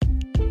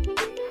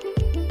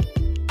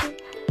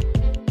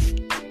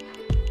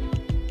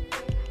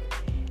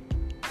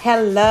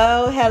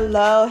Hello,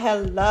 hello,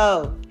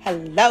 hello,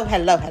 hello,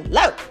 hello,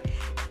 hello.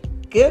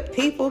 Good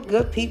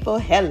people,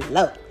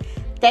 hello.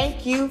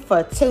 Thank you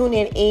for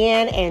tuning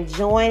in and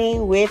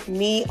joining with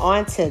me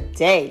on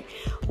today.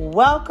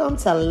 Welcome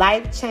to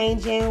Life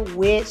Changing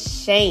with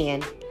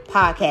Shan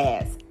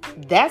podcast.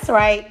 That's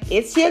right,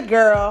 it's your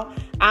girl.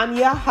 I'm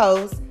your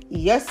host,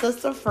 your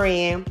sister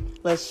friend,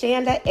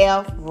 LaShanda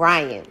F.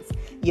 Ryans,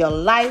 your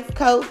life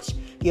coach,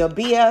 your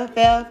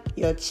BFF,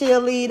 your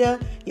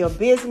cheerleader, your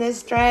business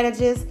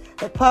strategist,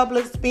 the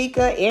public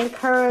speaker,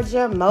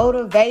 encourager,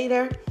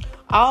 motivator,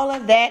 all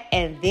of that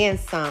and then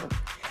some.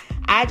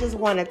 I just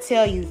want to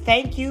tell you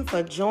thank you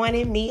for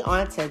joining me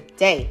on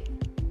today.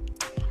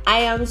 I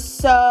am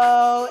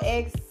so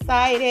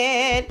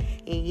excited.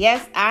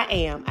 Yes, I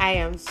am. I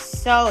am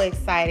so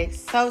excited,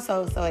 so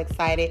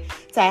excited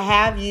to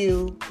have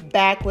you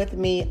back with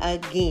me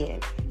again.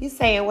 You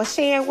saying, well,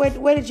 Shan,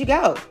 where did you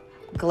go?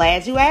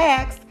 Glad you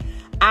asked.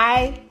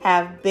 I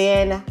have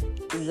been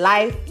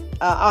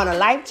on a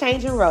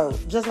life-changing road,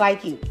 just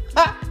like you.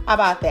 How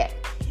about that?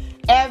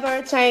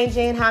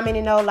 Ever-changing. How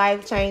many know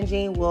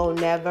life-changing will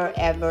never,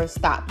 ever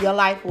stop? Your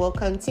life will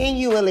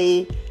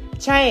continually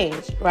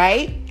change,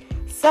 right?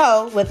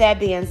 So, with that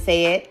being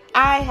said,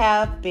 I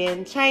have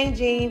been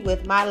changing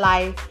with my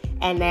life,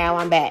 and now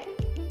I'm back.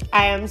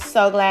 I am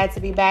so glad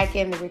to be back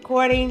in the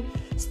recording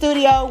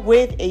studio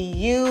with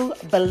you,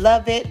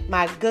 beloved,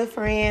 my good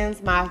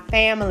friends, my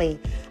family.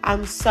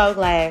 I'm so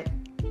glad.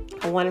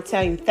 I want to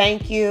tell you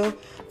thank you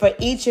for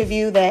each of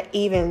you that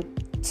even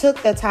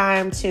took the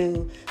time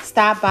to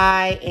stop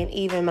by and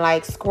even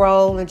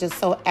scroll and just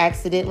so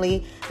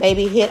accidentally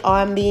maybe hit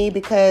on me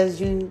because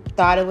you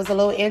thought it was a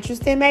little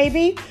interesting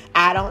maybe.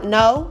 I don't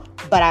know,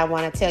 but I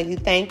want to tell you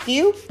thank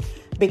you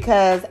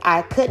because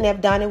I couldn't have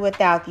done it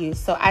without you.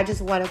 So I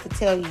just wanted to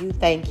tell you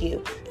thank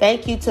you.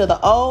 Thank you to the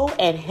old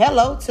and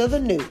hello to the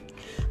new.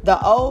 The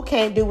old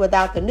can't do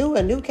without the new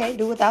and new can't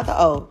do without the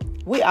old.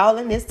 We all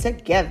in this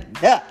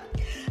together.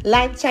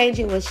 Life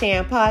Changing with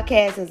Shan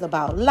podcast is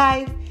about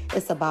life.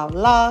 It's about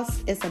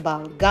loss. It's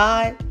about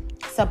God.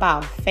 It's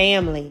about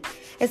family.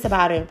 It's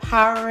about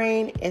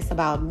empowering. It's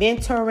about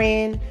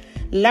mentoring,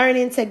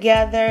 learning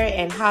together,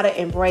 and how to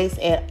embrace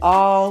it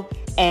all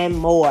and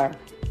more.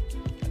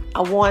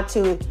 I want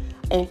to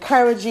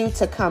encourage you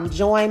to come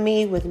join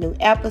me with new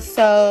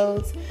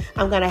episodes.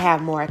 I'm going to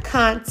have more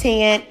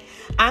content.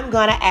 I'm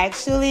going to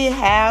actually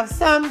have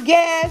some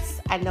guests.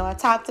 I know I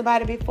talked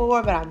about it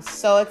before, but I'm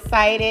so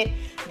excited.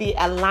 The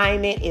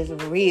alignment is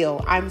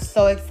real. I'm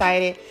so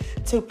excited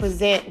to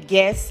present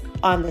guests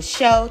on the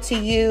show to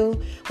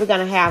you. We're going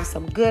to have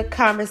some good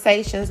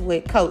conversations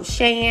with Coach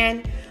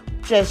Shan,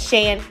 just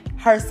Shan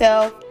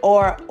herself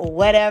or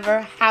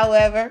whatever,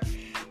 however.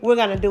 We're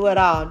going to do it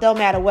all. Don't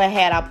matter what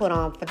hat I put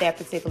on for that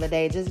particular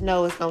day. Just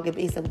know it's going to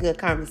be some good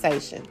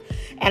conversation.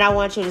 And I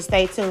want you to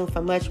stay tuned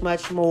for much,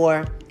 much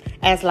more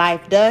as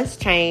life does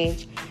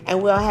change.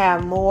 And we'll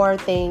have more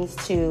things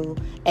to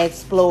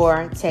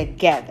explore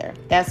together.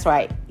 That's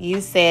right. You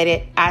said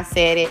it. I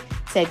said it.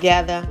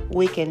 Together,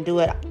 we can do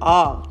it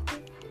all.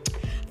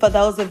 For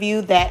those of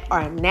you that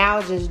are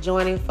now just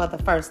joining for the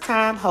first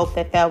time, hope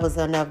that was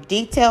enough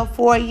detail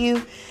for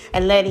you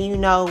and letting you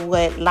know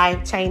what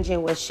Life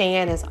Changing with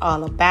Shan is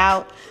all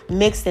about,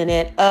 mixing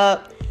it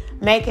up,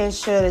 making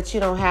sure that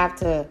you don't have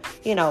to,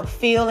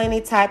 feel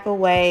any type of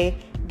way.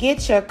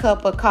 Get your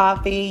cup of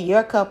coffee,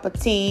 your cup of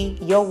tea,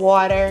 your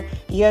water,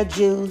 your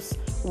juice,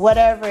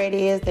 whatever it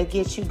is that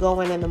gets you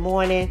going in the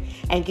morning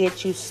and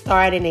get you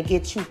started and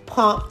get you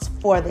pumped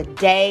for the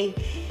day.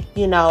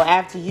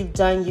 After you've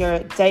done your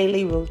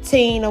daily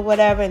routine or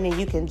whatever, and then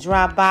you can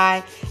drop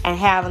by and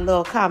have a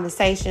little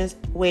conversations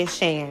with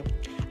Shan.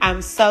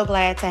 I'm so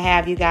glad to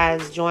have you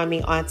guys join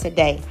me on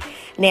today.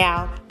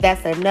 Now,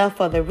 that's enough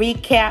for the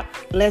recap.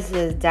 Let's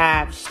just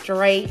dive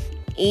straight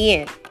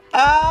in.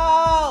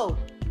 Oh,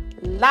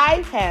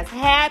 life has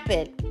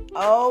happened.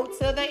 Oh,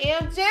 to the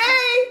MG.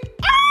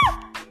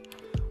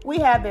 We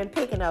have been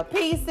picking up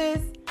pieces.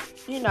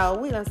 We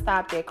done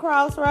stopped at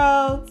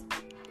crossroads.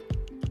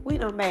 We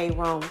done made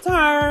wrong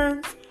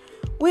turns.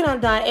 We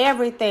done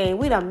everything.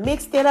 We done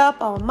mixed it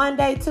up on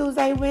Monday,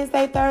 Tuesday,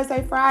 Wednesday,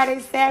 Thursday, Friday,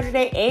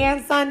 Saturday,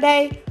 and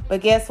Sunday.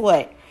 But guess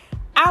what?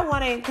 I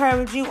want to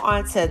encourage you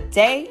on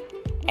today,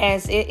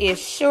 as it is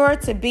sure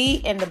to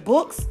be in the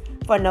books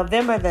for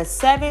November the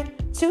 7th,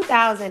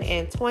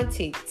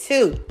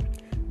 2022.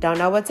 Don't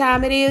know what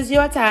time it is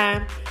your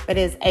time, but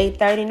it's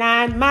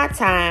 8:39 my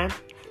time.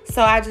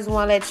 So I just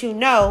want to let you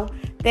know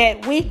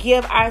that we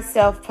give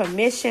ourselves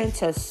permission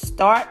to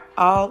start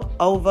all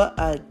over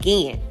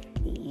again.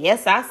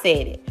 Yes, I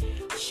said it.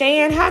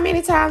 Shan, how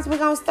many times we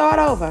going to start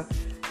over?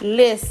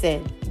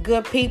 Listen,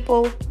 good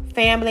people,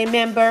 family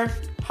member,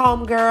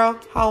 homegirl,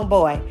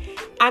 homeboy.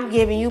 I'm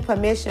giving you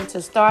permission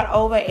to start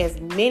over as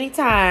many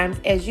times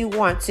as you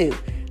want to.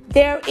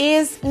 There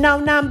is no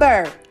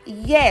number.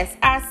 Yes,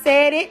 I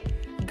said it.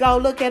 Go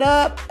look it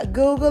up.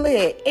 Google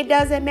it. It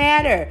doesn't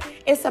matter.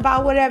 It's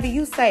about whatever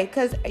you say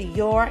because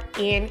you're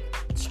in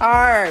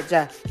charge.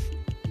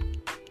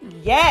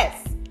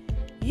 Yes,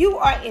 you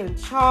are in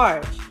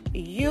charge.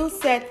 You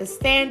set the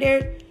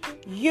standard.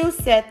 You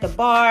set the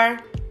bar.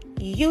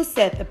 You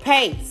set the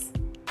pace.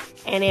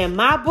 And in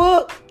my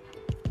book,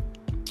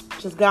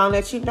 just gonna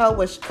let you know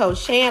what Coach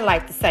Shan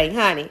like to say,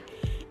 honey.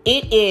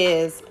 It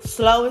is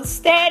slow and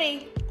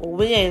steady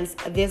wins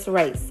this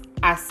race.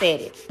 I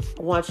said it.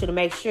 I want you to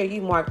make sure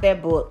you mark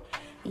that book.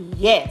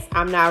 Yes,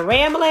 I'm not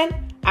rambling.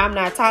 I'm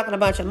not talking a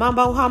bunch of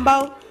mumbo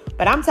humbo,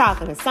 but I'm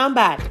talking to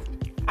somebody.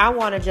 I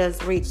want to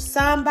just reach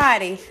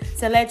somebody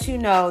to let you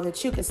know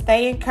that you can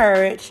stay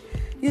encouraged.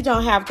 You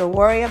don't have to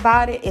worry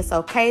about it. It's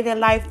okay that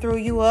life threw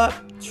you up,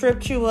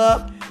 tripped you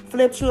up,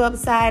 flipped you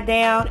upside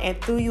down,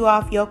 and threw you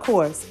off your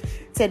course.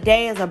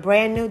 Today is a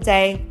brand new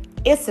day.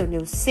 It's a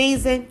new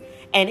season,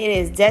 and it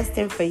is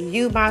destined for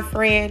you, my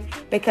friend,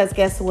 because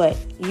guess what?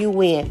 You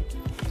win.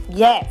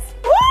 Yes.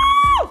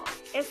 Woo!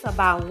 It's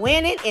about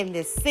winning in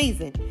this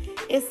season.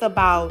 It's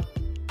about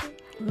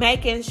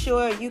making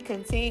sure you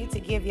continue to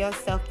give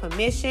yourself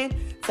permission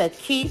to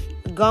keep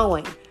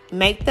going.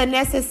 Make the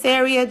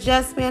necessary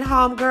adjustment,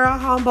 homegirl,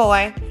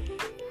 homeboy,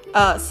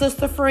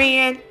 sister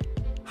friend,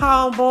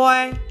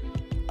 homeboy,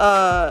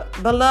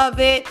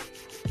 beloved,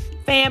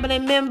 family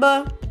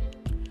member,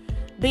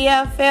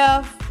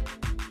 BFF,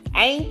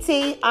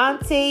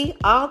 auntie,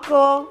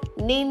 uncle,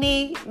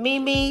 Nene,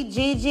 Mimi,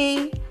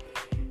 Gigi,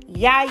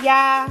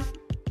 Yaya,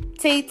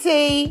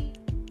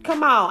 TT.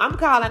 Come on, I'm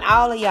calling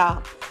all of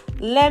y'all.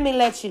 Let me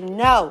let you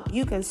know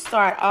you can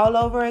start all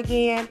over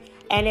again,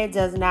 and it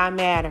does not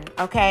matter,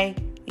 okay?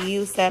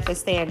 You set the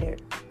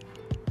standard.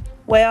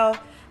 Well,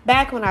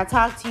 back when I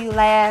talked to you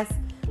last,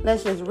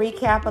 let's just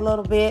recap a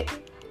little bit,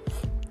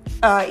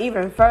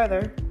 even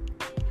further.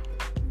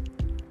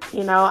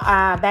 You know,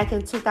 back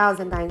in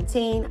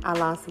 2019, I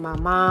lost my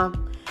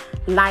mom.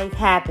 Life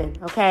happened,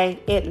 okay?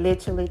 It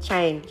literally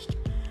changed.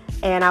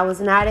 And I was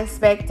not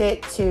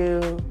expected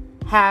to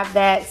have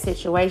that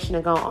situation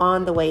to go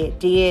on the way it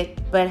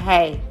did. But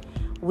hey,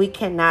 we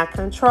cannot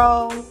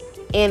control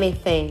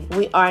anything.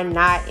 We are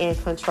not in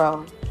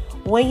control.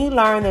 When you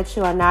learn that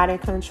you are not in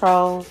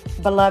control,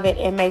 beloved,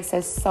 it makes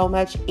it so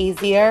much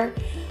easier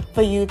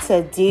for you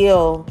to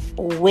deal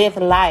with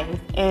life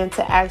and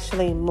to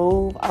actually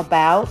move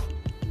about,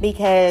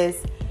 because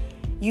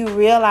you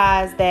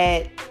realize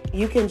that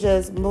you can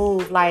just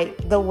move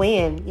like the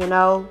wind, you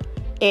know.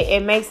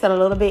 It makes it a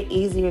little bit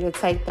easier to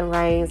take the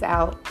reins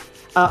off,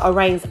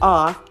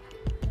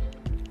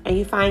 and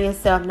you find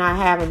yourself not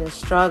having to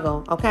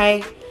struggle,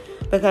 okay?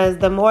 Because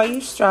the more you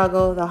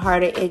struggle, the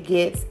harder it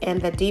gets, and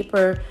the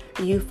deeper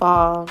you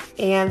fall,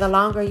 and the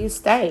longer you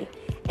stay.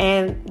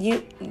 And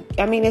you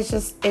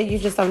just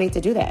don't need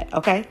to do that,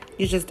 okay?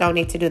 You just don't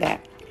need to do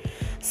that.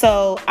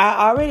 So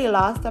I already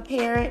lost a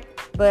parent,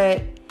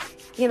 but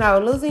you know,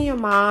 losing your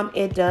mom,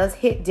 it does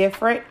hit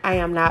different. I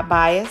am not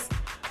biased.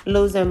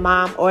 Losing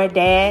mom or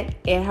dad,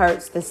 it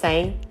hurts the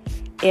same,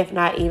 if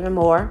not even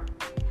more.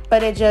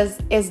 But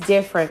it's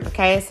different,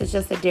 okay? It's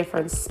just a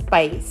different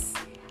space,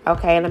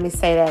 okay? Let me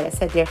say that.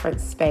 It's a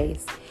different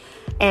space.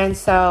 And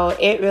so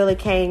it really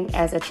came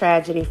as a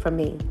tragedy for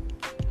me.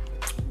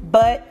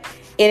 But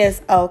it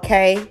is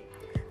okay.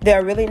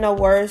 There are really no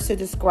words to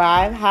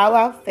describe how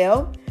I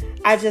felt.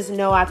 I just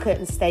know I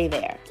couldn't stay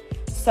there.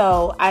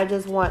 So I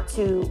just want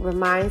to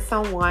remind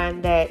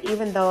someone that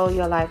even though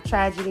your life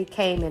tragedy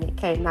came and it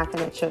came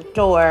knocking at your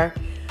door,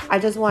 I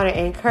just want to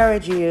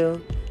encourage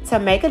you to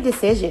make a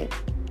decision.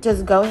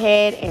 Just go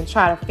ahead and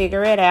try to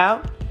figure it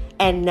out,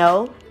 and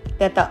know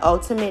that the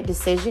ultimate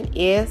decision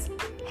is,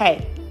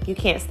 hey, you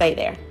can't stay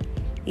there.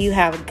 You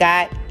have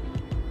got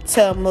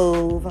to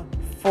move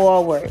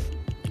forward.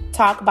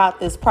 Talk about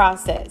this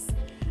process.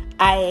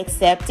 I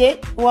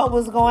accepted what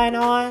was going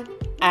on.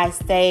 I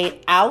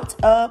stayed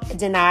out of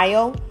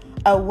denial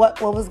of what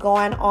was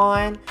going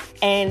on.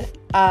 And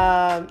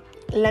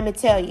let me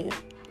tell you,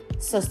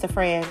 sister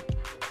friend,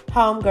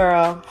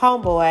 homegirl,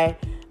 homeboy,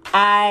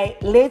 I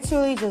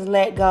literally just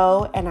let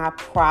go and I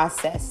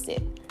processed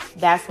it.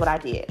 That's what I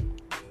did.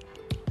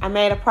 I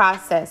made a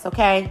process,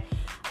 okay?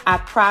 I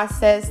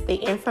processed the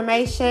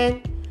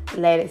information,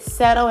 let it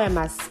settle in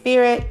my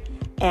spirit,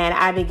 and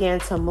I began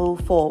to move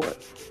forward.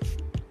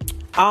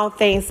 All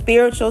things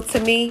spiritual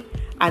to me.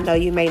 I know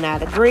you may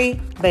not agree,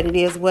 but it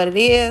is what it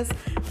is,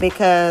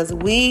 because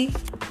we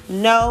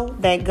know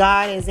that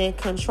God is in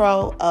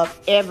control of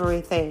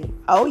everything.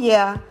 Oh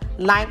yeah,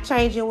 life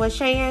changing with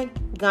Shan,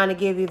 gonna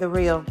give you the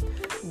real.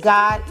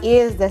 God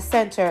is the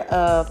center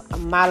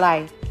of my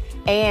life,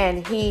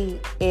 and He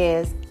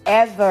is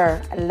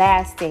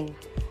everlasting,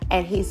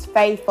 and He's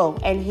faithful,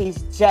 and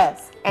He's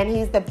just, and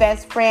He's the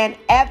best friend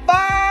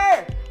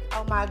ever.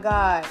 Oh my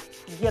God,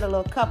 get a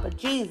little cup of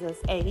Jesus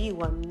and you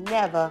will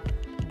never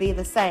be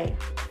the same.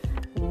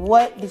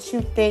 What did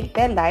you think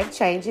that life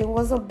changing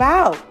was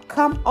about?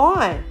 Come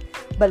on.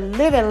 But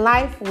living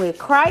life with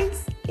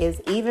Christ is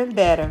even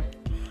better,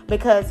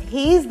 because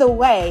He's the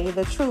way,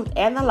 the truth,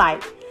 and the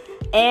light.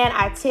 And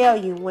I tell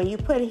you, when you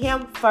put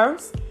Him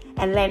first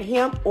and let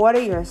Him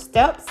order your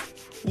steps,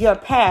 your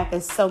path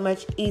is so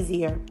much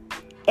easier.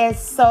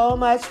 It's so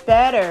much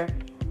better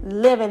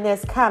living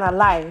this kind of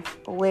life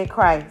with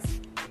Christ.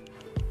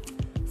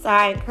 So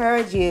I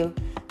encourage you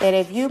that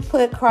if you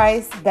put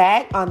Christ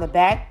back on the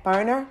back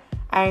burner,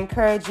 I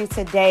encourage you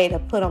today to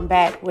put him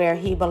back where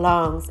he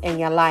belongs in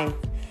your life.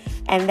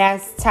 And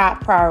that's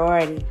top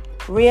priority.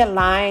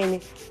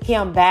 Realign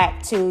him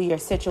back to your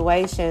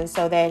situation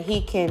so that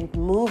he can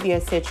move your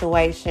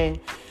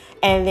situation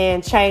and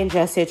then change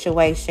your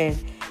situation.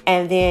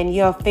 And then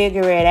you'll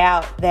figure it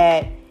out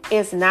that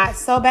it's not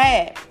so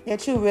bad,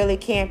 that you really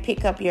can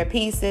pick up your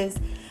pieces,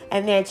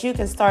 and that you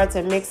can start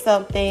to mix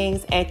up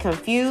things and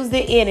confuse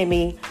the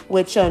enemy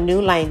with your new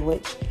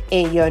language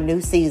in your new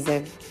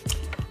season.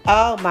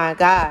 Oh my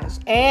gosh.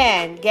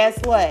 And guess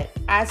what?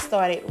 I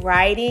started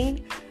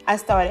writing. I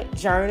started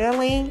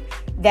journaling.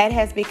 That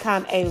has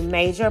become a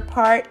major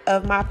part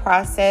of my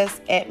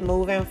process at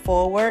moving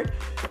forward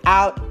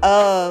out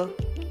of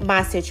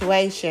my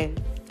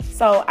situation.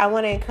 So I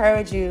want to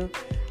encourage you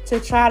to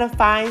try to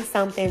find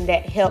something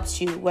that helps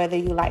you, whether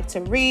you like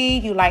to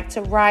read, you like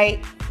to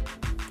write,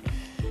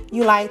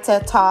 you like to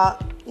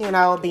talk,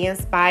 be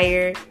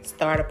inspired,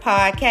 start a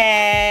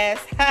podcast,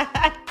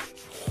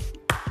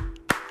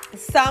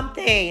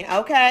 something,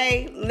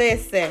 okay?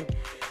 Listen,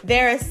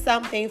 there is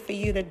something for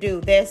you to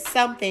do. There's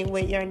something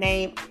with your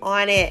name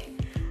on it.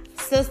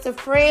 Sister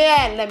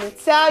friend, let me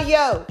tell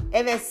you,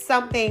 it is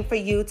something for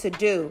you to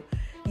do.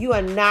 You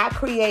are not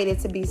created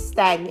to be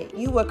stagnant.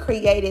 You were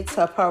created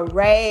to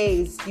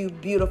praise, you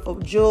beautiful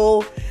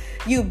jewel,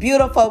 you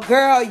beautiful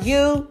girl,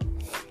 you.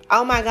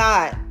 Oh my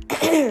God.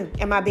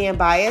 Am I being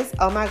biased?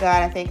 Oh my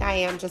God, I think I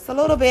am just a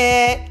little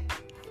bit,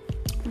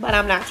 but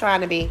I'm not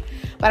trying to be.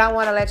 But I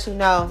want to let you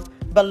know,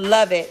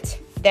 beloved,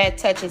 that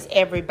touches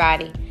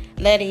everybody,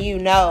 letting you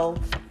know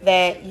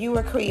that you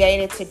were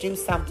created to do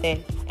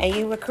something, and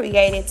you were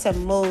created to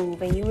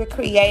move, and you were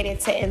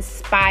created to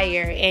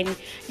inspire, and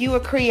you were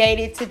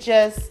created to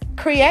just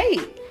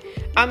create.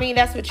 I mean,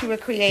 that's what you were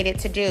created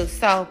to do.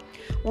 So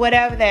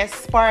whatever that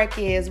spark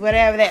is,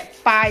 whatever that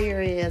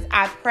fire is,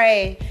 I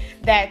pray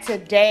that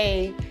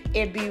today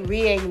it be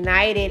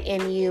reignited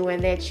in you,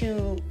 and that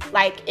you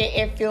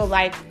it feel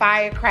like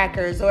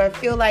firecrackers, or it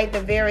feel like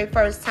the very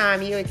first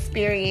time you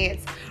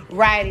experience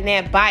riding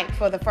that bike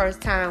for the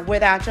first time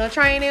without your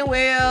training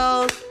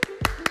wheels.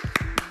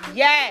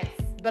 Yes,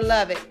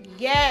 beloved.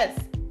 Yes,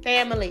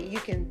 family, you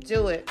can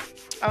do it.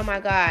 Oh my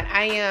God,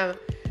 I am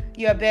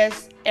your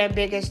best and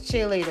biggest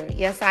cheerleader.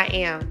 Yes, I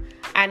am.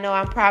 I know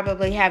I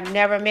probably have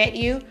never met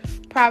you.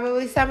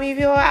 Probably some of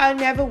you I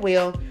never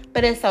will,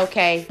 but it's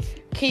okay.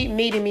 Keep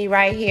meeting me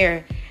right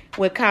here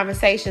with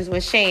Conversations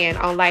with Shan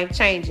on Life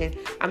Changing.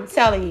 I'm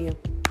telling you,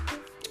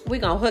 we're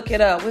going to hook it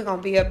up. We're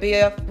going to be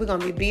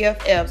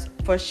BFFs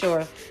for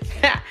sure.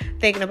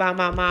 Thinking about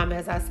my mom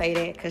as I say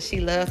that, because she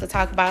loves to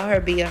talk about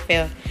her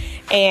BFF.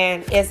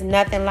 And it's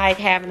nothing like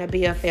having a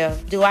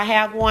BFF. Do I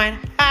have one?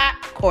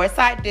 Of course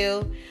I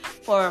do.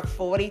 For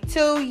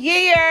 42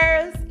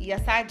 years.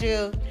 Yes, I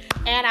do.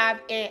 And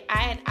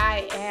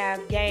I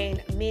have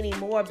gained many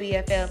more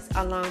BFFs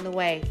along the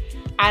way.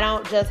 I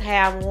don't just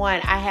have one.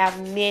 I have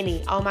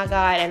many. Oh my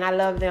God. And I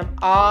love them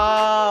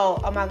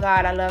all. Oh my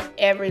God. I love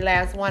every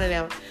last one of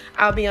them.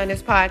 I'll be on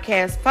this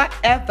podcast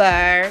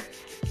forever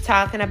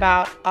talking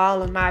about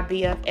all of my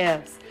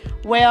BFFs.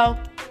 Well,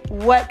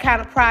 what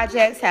kind of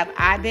projects have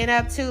I been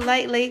up to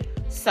lately?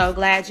 So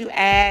glad you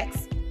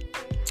asked.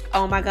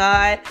 Oh my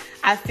God.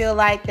 I feel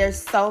like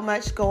there's so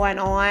much going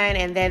on,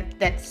 and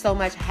that so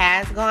much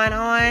has gone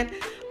on,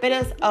 but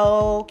it's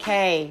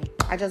okay.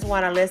 I just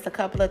want to list a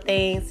couple of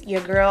things.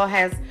 Your girl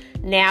has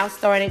now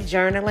started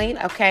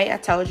journaling. Okay, I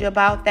told you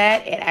about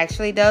that. It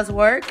actually does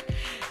work.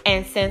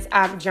 And since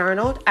I've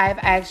journaled, I've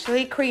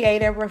actually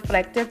created a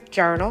reflective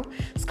journal.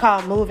 It's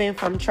called Moving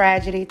from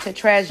Tragedy to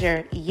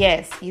Treasure.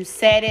 Yes, you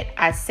said it.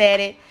 I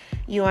said it.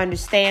 You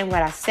understand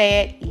what I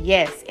said?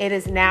 Yes, it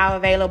is now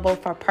available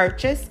for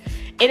purchase.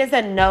 It is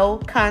a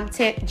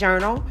no-content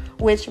journal,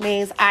 which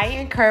means I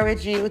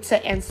encourage you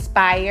to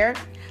inspire,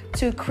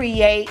 to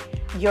create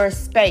your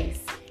space.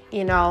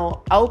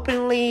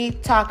 Openly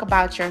talk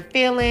about your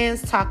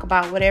feelings, talk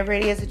about whatever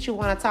it is that you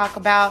want to talk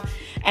about,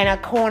 and a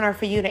corner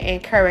for you to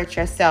encourage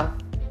yourself.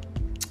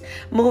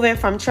 Moving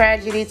from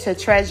Tragedy to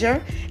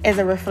Treasure is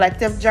a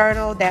reflective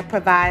journal that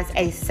provides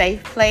a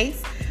safe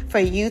place for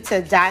you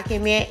to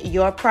document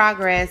your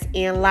progress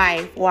in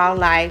life while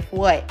life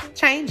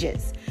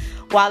changes.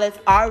 While it's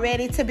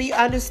already to be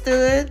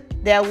understood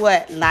that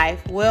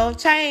life will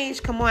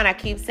change. Come on, I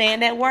keep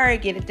saying that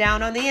word. Get it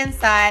down on the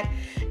inside,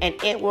 and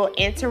it will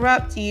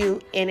interrupt you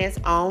in its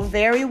own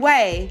very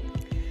way.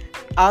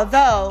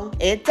 Although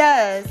it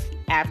does,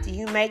 after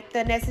you make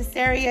the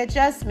necessary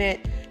adjustment,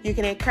 you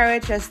can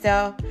encourage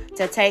yourself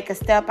to take a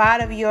step out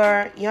of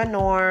your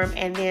norm,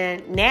 and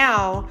then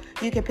now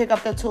you can pick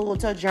up the tool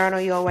to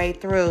journal your way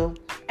through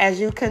as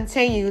you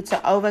continue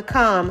to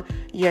overcome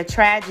your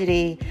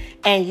tragedy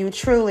and you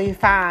truly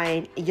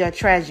find your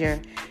treasure.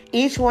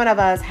 Each one of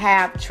us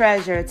have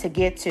treasure to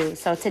get to.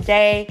 So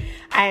today,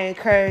 I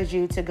encourage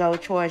you to go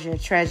towards your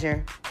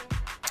treasure.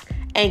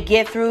 and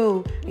get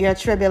through your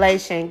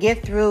tribulation,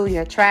 get through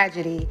your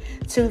tragedy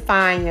to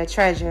find your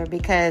treasure,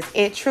 because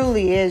it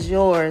truly is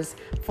yours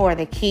for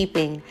the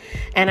keeping.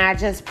 And I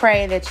just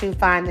pray that you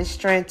find the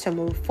strength to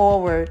move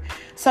forward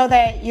so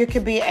that you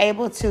can be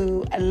able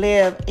to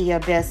live your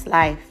best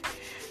life.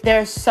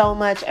 There's so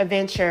much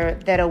adventure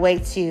that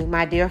awaits you,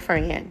 my dear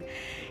friend.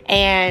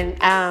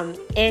 And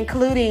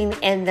including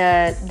in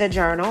the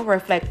journal,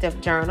 Reflective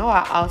Journal,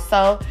 I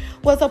also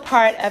was a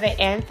part of an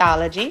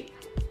anthology.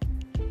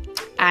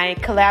 I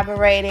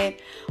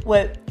collaborated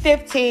with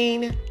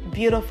 15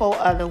 beautiful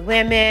other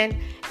women,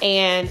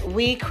 and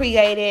we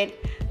created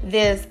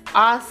this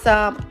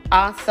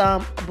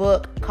awesome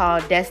book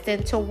called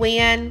Destined to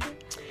Win.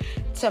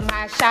 Shout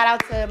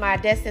out to my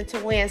Destined to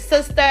Win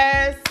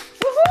sisters.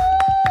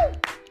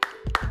 Woohoo!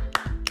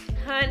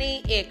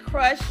 Honey, it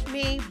crushed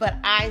me, but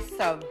I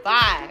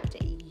survived.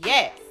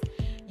 Yes.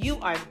 You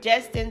are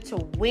destined to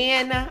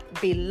win,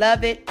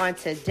 beloved, on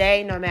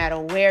today, no matter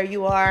where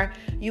you are.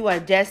 You are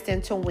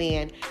destined to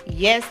win.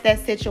 Yes, that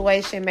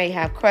situation may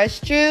have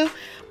crushed you,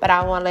 but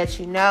I want to let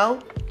you know,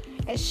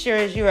 as sure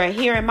as you are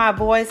hearing my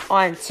voice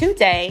on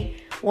today,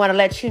 I want to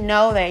let you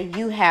know that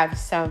you have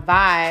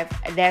survived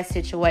that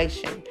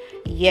situation.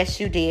 Yes,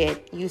 you did.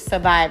 You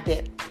survived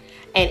it.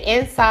 And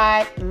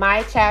inside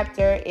my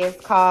chapter is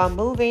called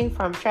Moving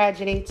from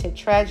Tragedy to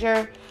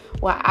Treasure,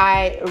 where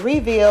I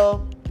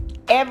reveal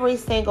every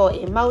single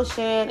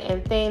emotion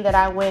and thing that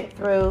I went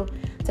through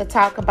to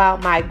talk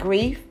about my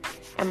grief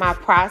and my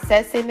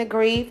processing the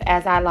grief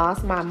as I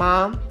lost my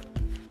mom,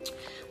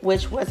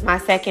 which was my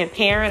second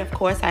parent. Of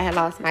course, I had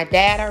lost my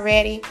dad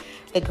already,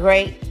 the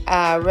great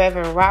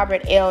Reverend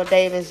Robert L.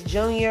 Davis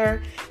Jr.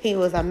 He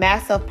was a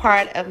massive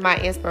part of my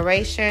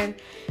inspiration,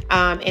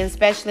 and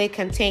especially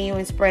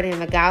continuing spreading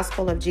the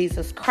gospel of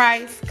Jesus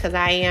Christ, because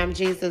I am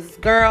Jesus'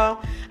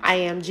 girl. I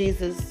am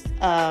Jesus'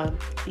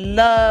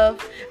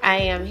 love. I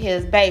am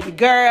his baby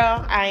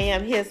girl. I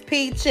am his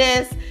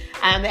peaches.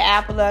 I am the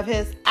apple of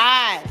his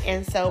eye,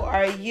 and so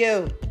are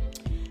you.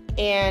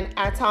 And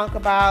I talk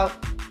about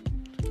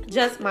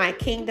just my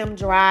kingdom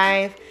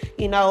drive,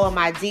 and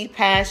my deep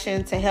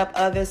passion to help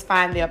others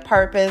find their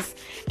purpose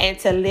and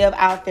to live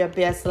out their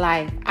best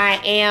life. I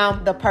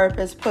am the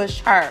purpose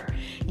pusher.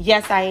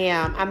 Yes, I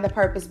am. I'm the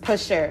purpose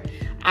pusher.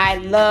 I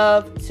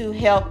love to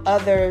help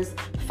others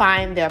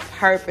find their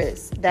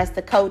purpose. That's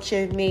the coach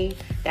in me.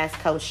 That's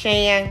Coach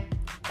Shan.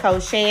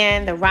 Coach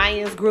Shan, the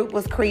Ryans Group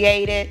was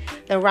created.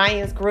 The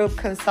Ryans Group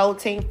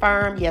consulting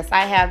firm. Yes,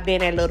 I have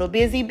been a little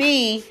busy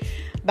bee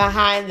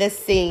behind the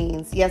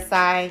scenes. Yes,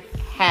 I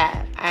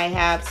have. I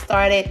have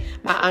started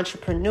my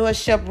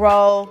entrepreneurship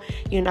role.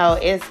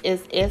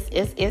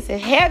 It's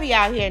heavy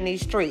out here in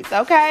these streets,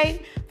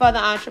 okay? For the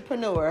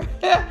entrepreneur.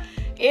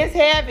 It's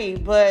heavy,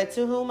 but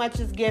to whom much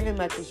is given,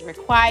 much is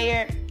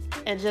required.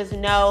 And just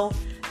know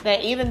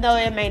that even though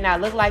it may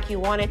not look like you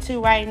want it to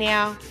right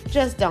now,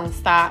 just don't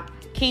stop.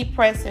 Keep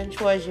pressing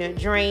towards your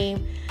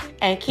dream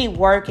and keep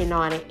working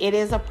on it. It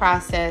is a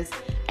process,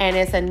 and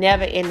it's a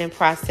never-ending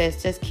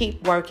process. Just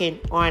keep working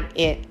on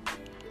it.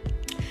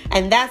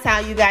 And that's how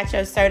you got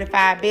your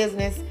certified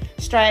business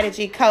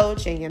strategy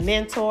coach and your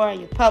mentor, and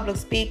your public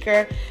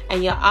speaker,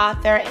 and your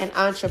author and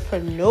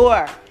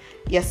entrepreneur,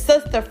 your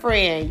sister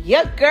friend,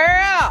 your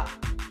girl.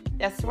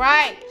 That's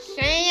right,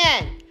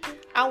 Shan.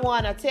 I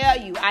want to tell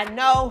you, I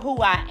know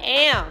who I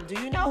am. Do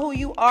you know who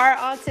you are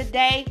on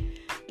today?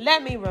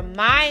 Let me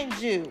remind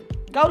you.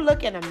 Go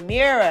look in a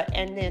mirror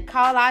and then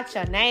call out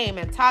your name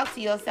and talk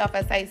to yourself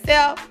and say,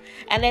 self,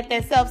 and let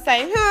that self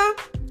say,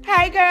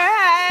 hey girl,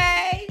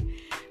 hey.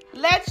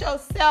 Let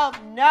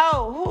yourself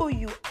know who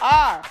you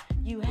are.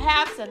 You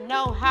have to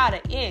know how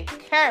to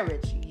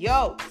encourage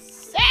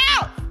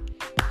yourself.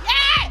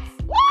 Yes!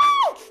 Woo!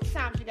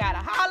 Sometimes you gotta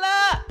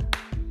holler.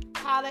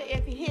 Holler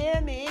if you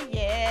hear me.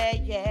 Yeah.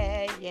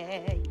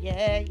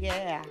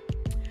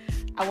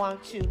 I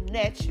want to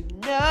let you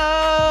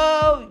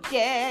know.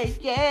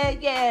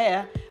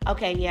 Yeah.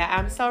 Okay, yeah,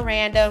 I'm so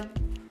random.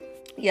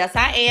 Yes,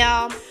 I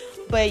am.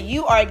 But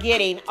you are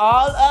getting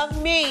all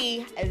of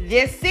me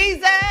this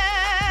season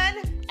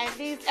and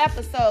these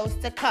episodes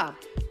to come.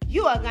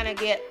 You are going to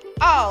get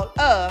all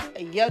of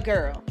your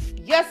girl.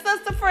 Your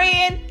sister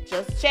friend,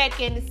 just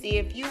checking to see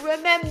if you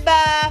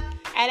remember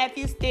and if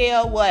you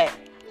still what?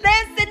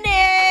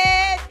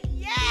 Listening.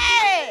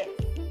 Yes.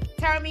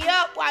 Turn me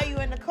up while you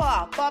in the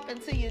car, bumping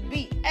to your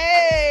beat.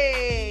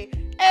 Hey.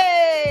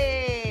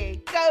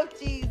 Go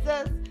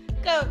Jesus.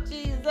 Go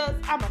Jesus.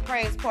 I'm a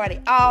praise party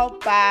all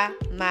by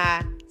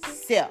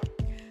myself.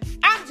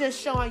 I'm just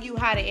showing you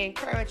how to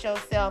encourage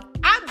yourself.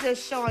 I'm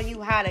just showing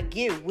you how to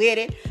get with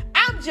it.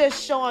 I'm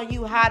just showing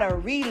you how to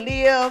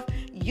relive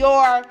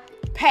your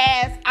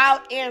past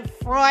out in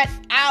front,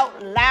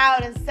 out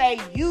loud, and say,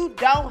 you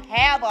don't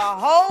have a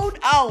hold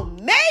on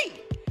me.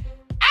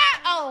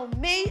 I own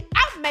me.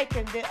 I'm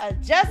making the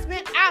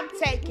adjustment. I'm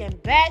taking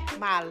back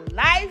my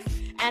life,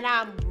 and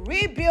I'm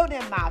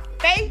rebuilding my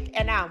faith,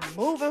 and I'm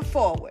moving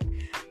forward.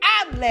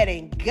 I'm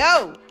letting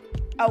go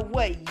of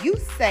what you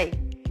say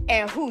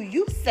and who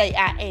you say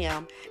I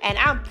am, and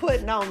I'm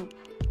putting on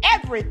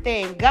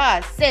everything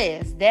God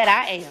says that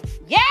I am.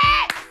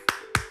 Yes!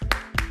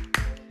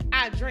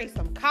 I drink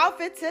some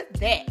coffee to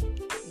that.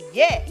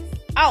 Yes.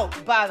 Oh,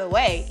 by the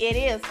way, it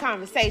is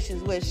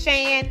Conversations with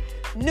Shan.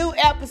 New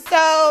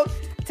episode.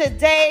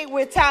 Today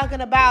we're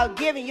talking about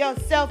giving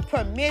yourself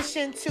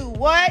permission to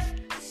what?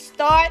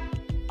 Start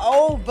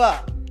over.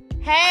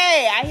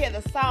 Hey, I hear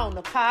the song,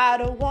 The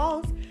Potter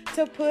Wants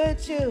to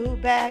Put You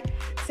Back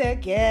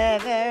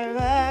Together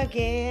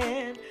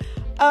Again.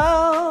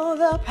 Oh,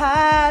 the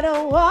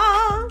Potter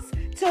wants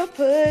to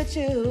put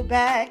you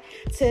back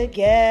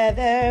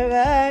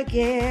together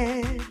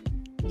again.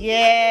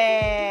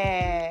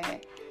 Yeah.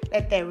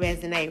 Let that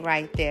resonate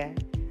right there.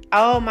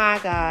 Oh my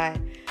God.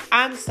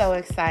 I'm so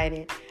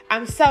excited.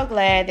 I'm so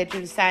glad that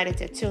you decided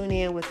to tune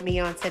in with me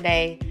on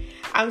today.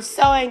 I'm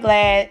so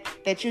glad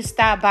that you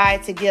stopped by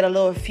to get a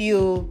little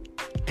fuel,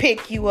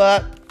 pick you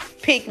up,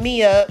 pick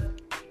me up,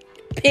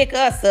 pick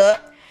us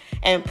up,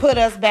 and put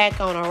us back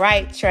on the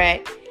right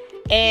track.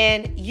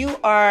 And you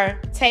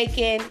are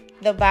taking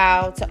the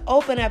vow to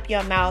open up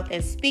your mouth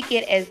and speak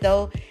it as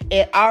though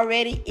it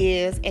already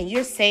is. And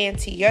you're saying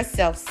to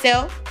yourself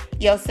saying,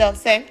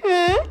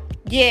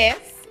 yes.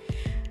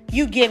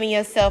 You giving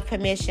yourself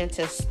permission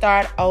to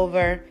start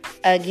over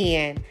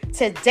again.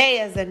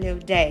 Today is a new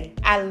day.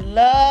 I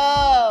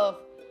love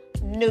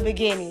new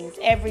beginnings.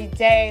 Every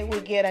day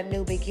we get a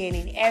new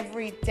beginning.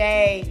 Every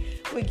day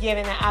we're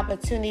given an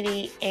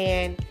opportunity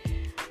and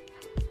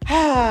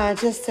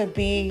just to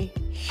be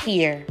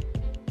here.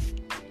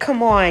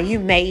 Come on, you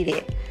made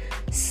it.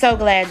 So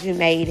glad you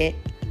made it.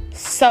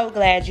 So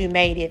glad you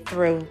made it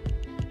through.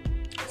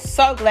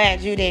 So glad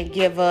you didn't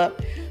give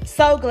up.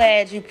 So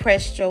glad you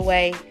pressed your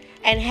way.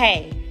 And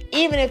hey,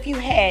 even if you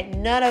had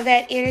none of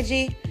that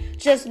energy,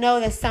 just know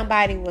that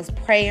somebody was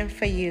praying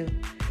for you.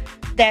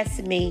 That's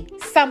me.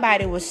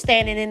 Somebody was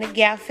standing in the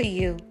gap for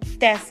you.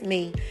 That's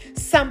me.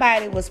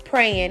 Somebody was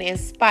praying in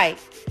spite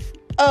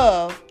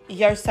of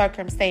your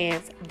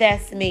circumstance.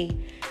 That's me.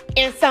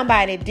 And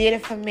somebody did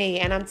it for me.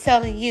 And I'm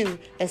telling you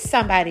that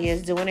somebody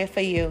is doing it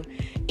for you.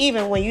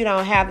 Even when you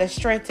don't have the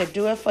strength to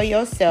do it for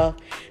yourself,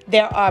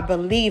 there are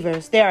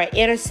believers, there are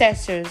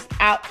intercessors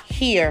out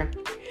here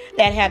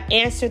that have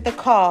answered the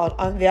call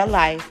on their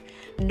life,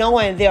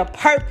 knowing their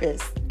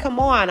purpose. Come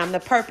on, I'm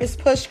the purpose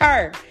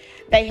pusher.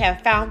 They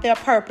have found their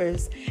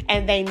purpose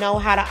and they know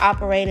how to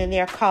operate in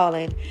their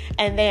calling,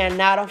 and they are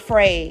not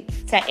afraid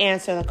to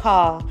answer the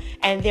call.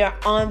 And they're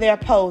on their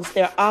post,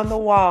 they're on the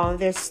wall,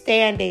 they're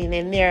standing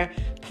and they're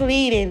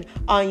pleading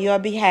on your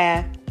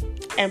behalf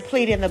and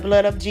pleading the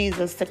blood of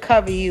Jesus to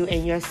cover you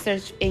in your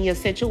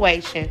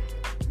situation.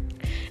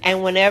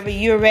 And whenever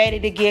you're ready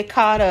to get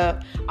caught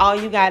up, all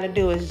you got to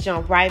do is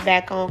jump right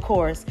back on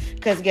course.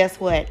 Because guess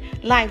what?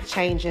 Life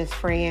changes,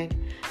 friend.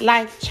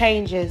 Life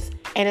changes,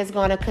 and it's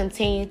going to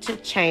continue to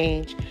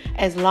change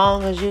as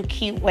long as you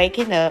keep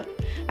waking up.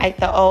 Like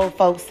the old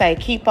folks say,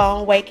 keep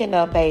on waking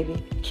up,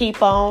 baby.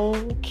 Keep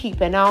on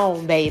keeping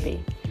on,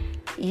 baby.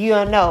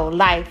 You'll know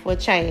life will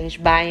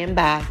change by and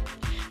by.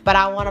 But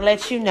I want to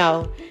let you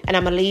know, and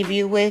I'm going to leave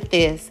you with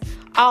this.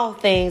 All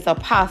things are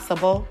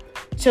possible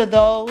to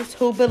those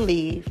who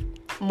believe.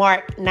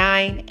 Mark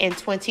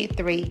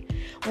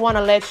 9:23. Want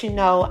to let you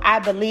know I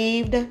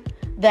believed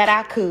that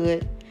I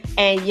could.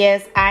 And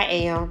yes, I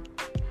am.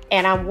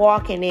 And I'm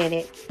walking in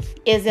it.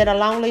 Is it a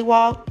lonely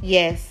walk?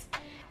 Yes.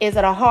 Is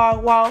it a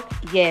hard walk?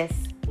 Yes.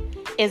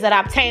 Is it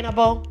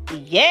obtainable?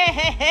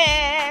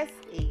 Yes.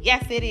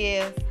 Yes, it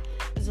is.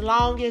 As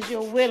long as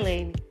you're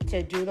willing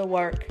to do the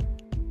work.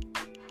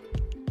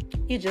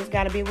 You just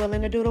got to be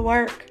willing to do the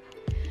work.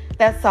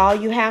 That's all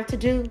you have to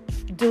do.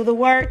 Do the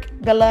work,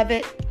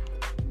 beloved.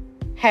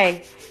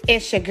 Hey,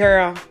 it's your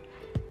girl.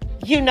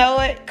 You know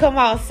it. Come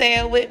on, say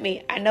it with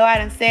me. I know I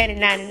done said it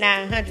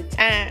 9,900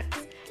 times.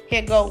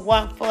 Here go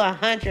 1 for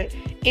 100.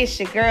 It's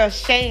your girl,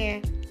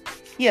 Shan,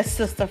 your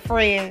sister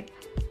friend.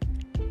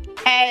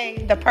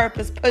 Hey, the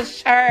purpose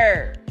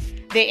pusher,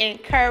 the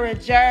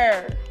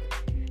encourager,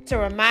 to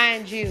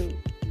remind you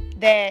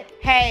that,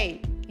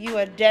 hey, you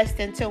are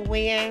destined to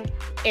win.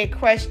 It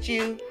crushed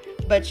you,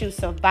 but you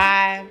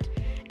survived.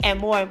 And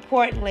more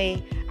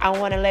importantly, I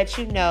want to let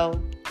you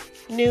know,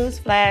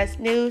 newsflash,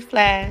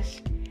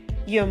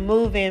 you're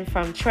moving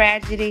from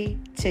tragedy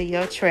to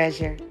your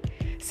treasure.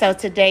 So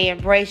today,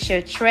 embrace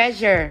your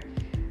treasure,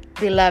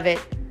 beloved.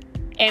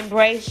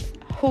 Embrace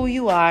who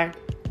you are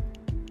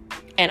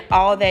and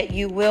all that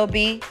you will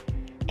be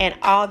and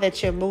all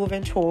that you're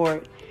moving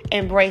toward.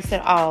 Embrace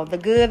it all, the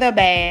good, the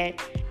bad,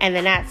 and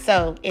the not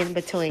so in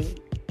between,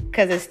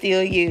 because it's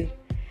still you.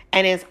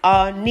 And it's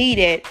all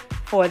needed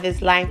for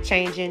this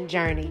life-changing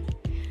journey.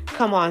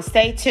 Come on,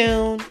 stay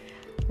tuned.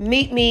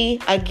 Meet me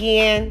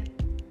again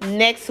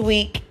next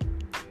week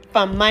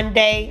for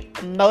Monday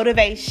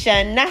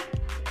Motivation.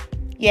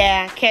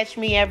 Yeah, catch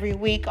me every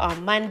week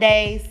on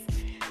Mondays.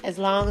 As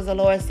long as the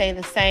Lord say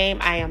the same,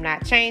 I am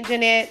not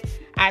changing it.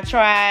 I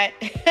tried.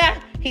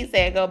 He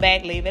said, go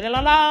back, leave it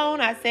alone.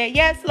 I said,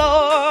 yes,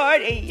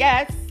 Lord.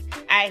 Yes,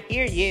 I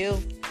hear you.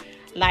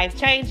 Life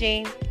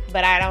changing,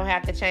 but I don't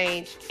have to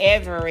change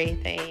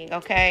everything,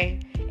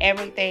 okay?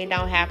 Everything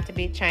don't have to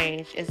be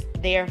changed. It's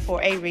there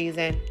for a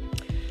reason.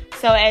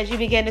 So as you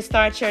begin to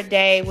start your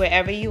day,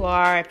 wherever you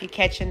are, if you're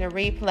catching the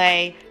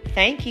replay,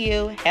 thank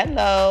you.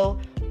 Hello.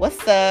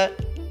 What's up?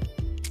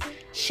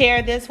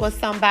 Share this with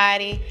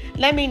somebody.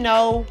 Let me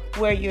know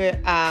where you're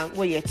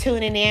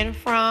tuning in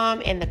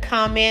from in the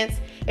comments.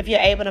 If you're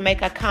able to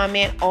make a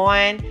comment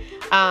on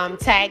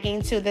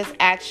tagging to this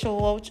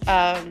actual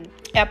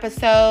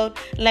episode,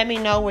 let me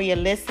know where you're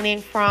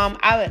listening from.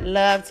 I would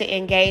love to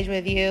engage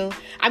with you.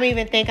 I'm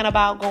even thinking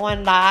about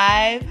going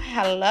live.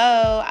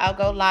 Hello, I'll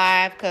go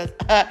live because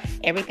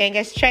everything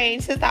has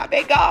changed since I've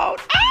been gone.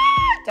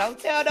 Don't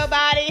tell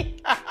nobody.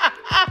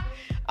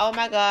 Oh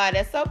my God,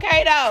 that's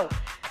okay though.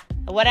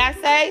 What I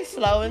say,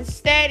 slow and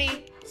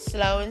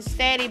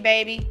steady,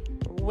 baby,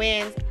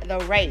 wins the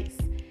race.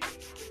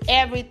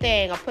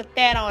 Everything, I put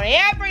that on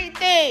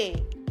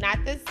everything.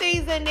 Not the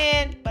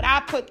seasoning, but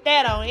I put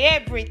that on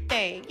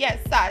everything. Yes,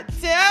 I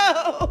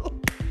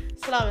do.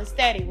 Slow and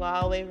steady will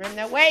always win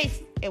the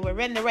race. It will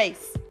win the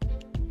race.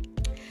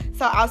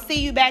 So I'll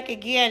see you back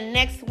again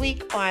next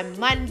week on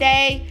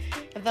Monday,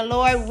 if the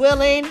Lord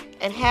willing,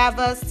 and have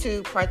us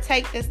to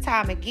partake this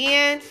time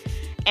again.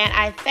 And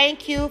I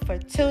thank you for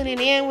tuning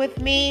in with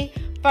me.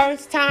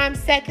 First time,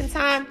 second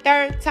time,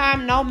 third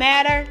time, no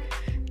matter.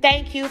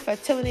 Thank you for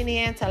tuning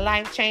in to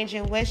Life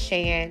Changing with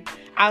Shan.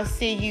 I'll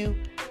see you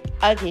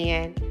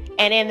again.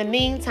 And in the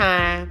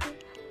meantime,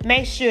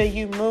 make sure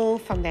you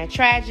move from that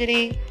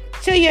tragedy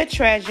to your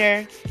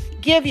treasure.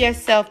 Give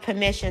yourself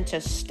permission to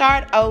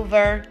start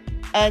over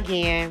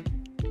again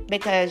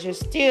because you're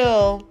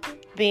still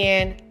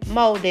being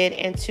molded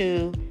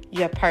into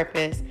your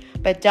purpose.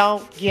 But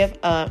don't give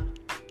up.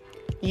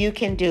 You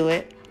can do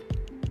it.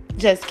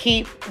 Just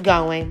keep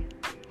going.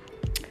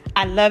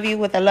 I love you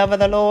with the love of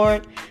the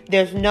Lord.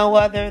 There's no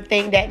other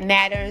thing that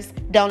matters.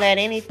 Don't let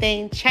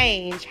anything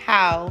change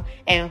how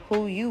and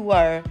who you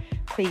were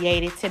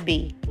created to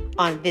be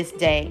on this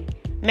day.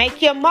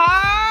 Make your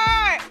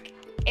mark.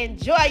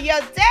 Enjoy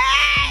your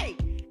day.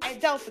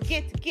 And don't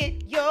forget to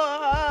get your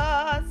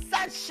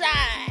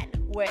sunshine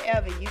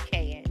wherever you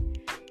can.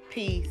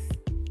 Peace,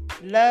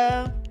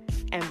 love,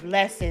 and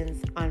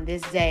blessings on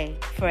this day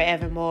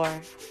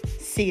forevermore.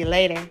 See you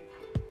later.